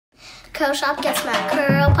Curl Shoppe gets my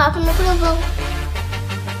curl popping approval.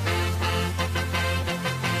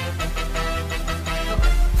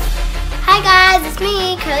 Hi guys, it's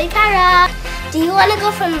me, Curly Kyra. Do you want to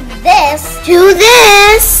go from this to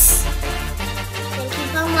this? Then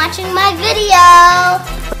keep on watching my video.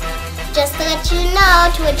 Just to let you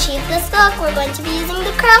know, to achieve this look, we're going to be using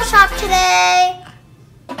the Curl Shoppe today.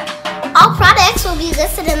 All products will be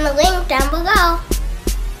listed in the link down below.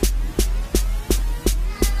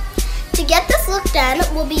 To get this look done,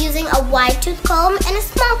 we'll be using a wide tooth comb and a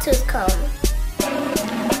small tooth comb,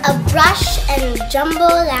 a brush, and jumbo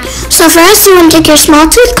lashes. So first you want to take your small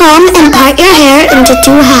tooth comb and part your hair into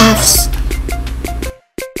 2 halves.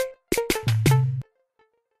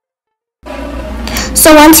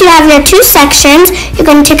 So once you have your 2 sections, you're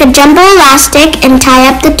going to take a jumbo elastic and tie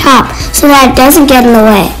up the top so that it doesn't get in the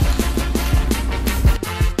way.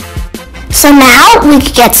 So now we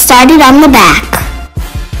can get started on the back.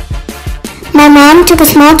 My mom took a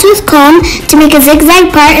small tooth comb to make a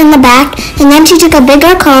zigzag part in the back, and then she took a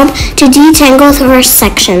bigger comb to detangle the first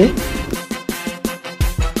section.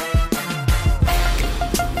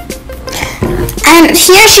 And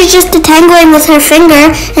here she's just detangling with her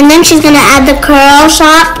finger, and then she's going to add the Curl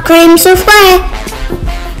Shoppe cream souffle.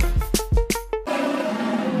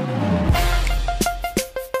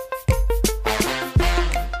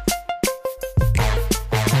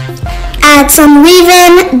 Add some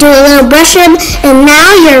leave-in, do a little brushing, and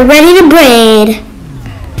now you're ready to braid.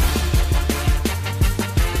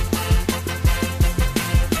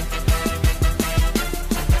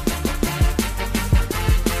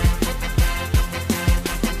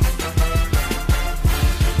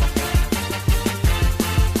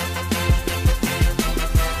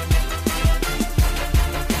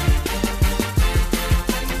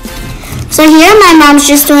 So here my mom's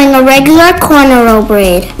just doing a regular corner row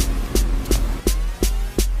braid.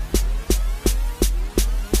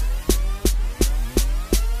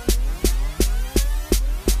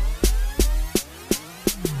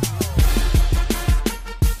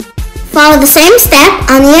 Follow the same step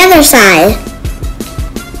on the other side.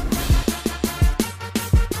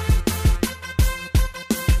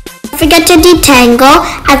 Don't forget to detangle,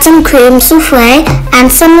 add some cream souffle,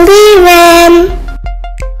 and some leave-in.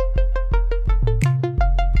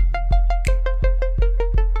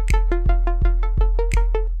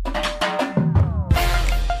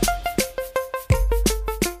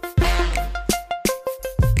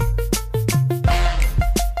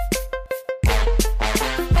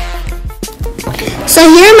 So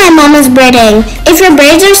here my mom is braiding. If your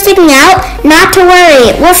braids are sticking out, not to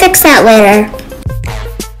worry, we'll fix that later.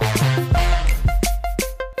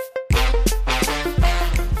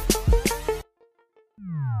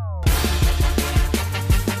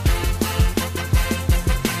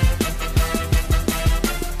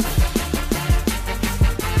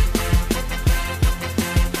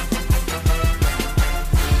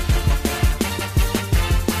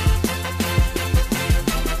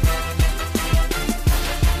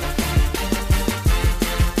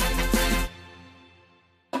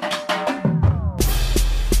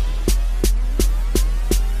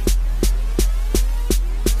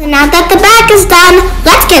 So now that the back is done,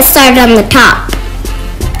 let's get started on the top.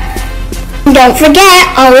 Don't forget,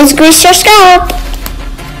 always grease your scalp.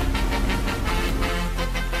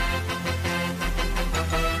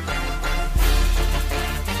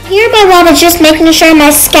 Here my mom is just making sure my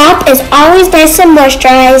scalp is always nice and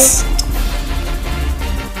moisturized.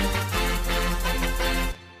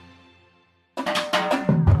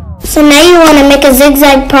 So now you want to make a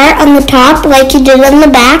zigzag part on the top like you did on the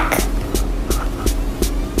back.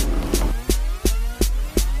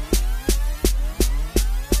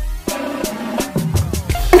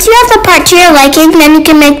 Once you have the part to your liking, then you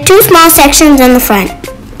can make 2 small sections in the front.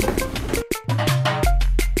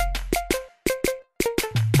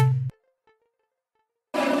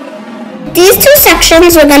 These 2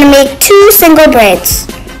 sections we're going to make 2 single braids.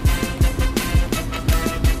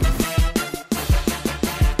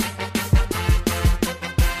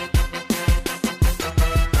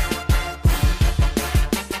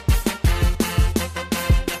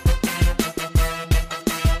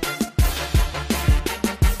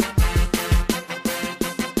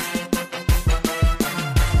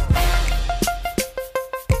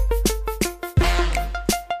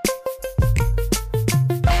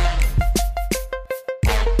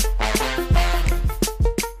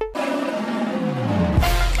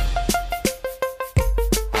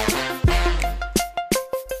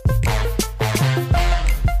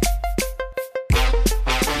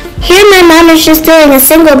 Here my mom is just doing a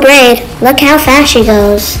single braid. Look how fast she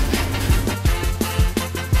goes.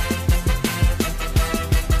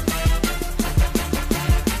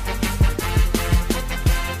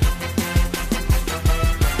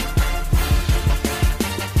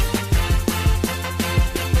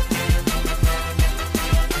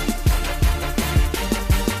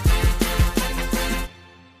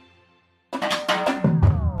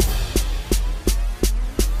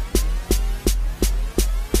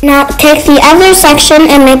 Now take the other section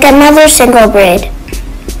and make another single braid.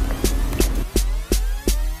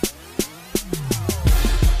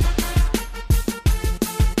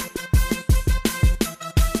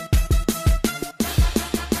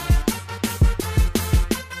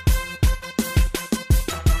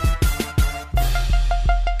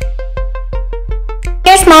 Take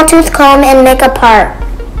your small tooth comb and make a part.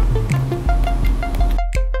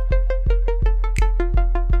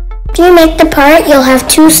 After you make the part, you'll have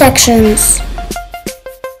two sections.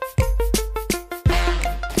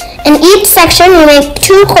 In each section, you make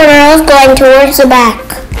 2 cornrows going towards the back.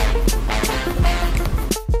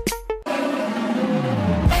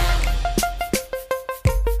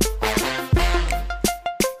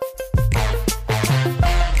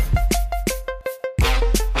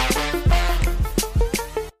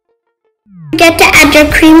 Get to add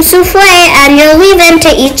your cream souffle and your leave-in to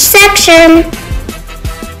each section.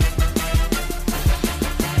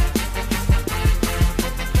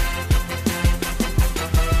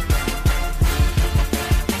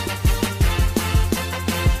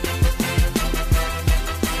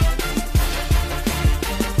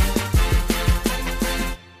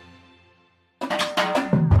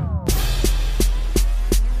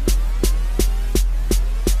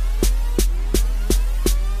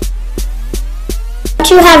 Once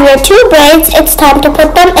you have your 2 braids, it's time to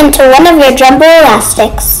put them into one of your jumbo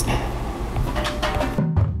elastics.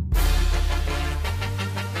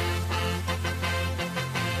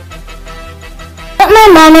 What my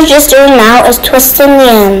mom is just doing now is twisting the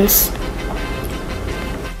ends.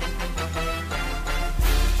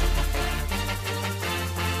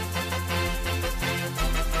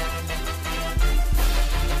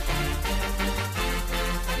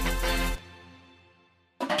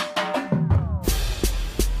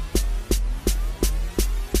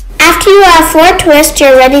 After you have 4 twists,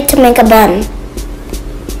 you're ready to make a bun.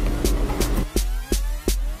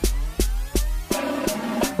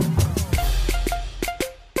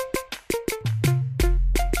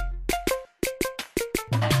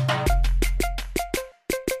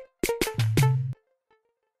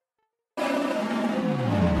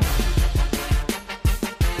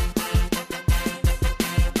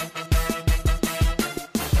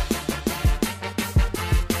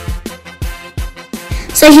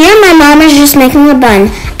 So here my mom is just making a bun.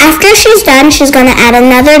 After she's done, she's going to add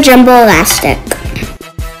another jumbo elastic.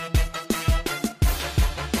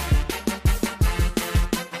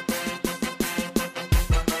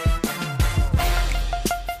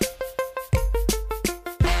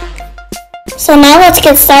 So now let's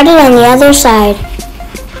get started on the other side.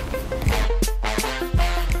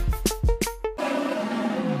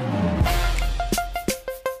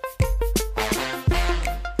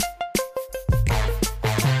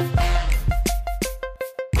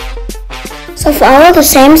 So follow the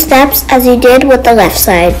same steps as you did with the left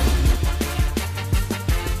side.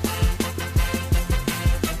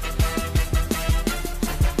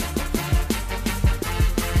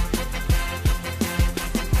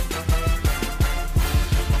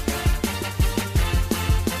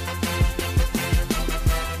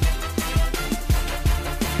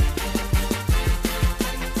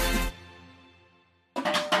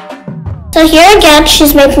 So here again,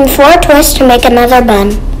 she's making 4 twists to make another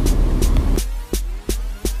bun.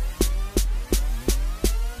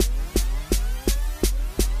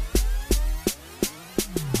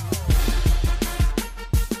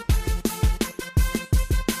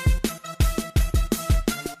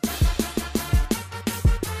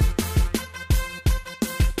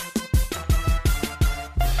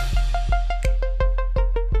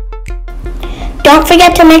 Don't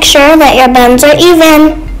forget to make sure that your buns are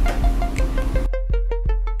even.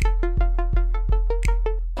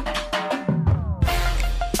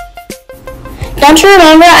 Don't you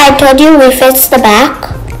remember I told you we fixed the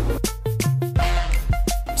back?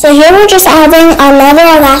 So here we're just adding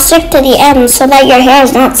another elastic to the end so that your hair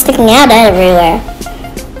is not sticking out everywhere.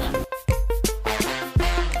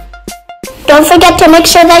 Don't forget to make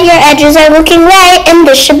sure that your edges are looking right, and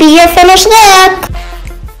this should be your finished look.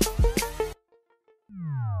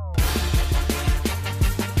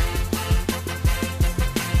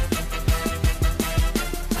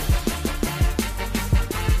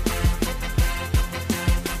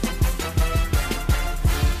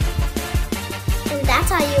 And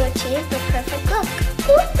that's how you achieve the perfect look.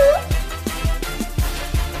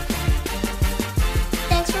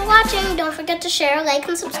 Thanks for watching. Don't forget to share, like,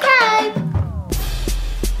 and subscribe.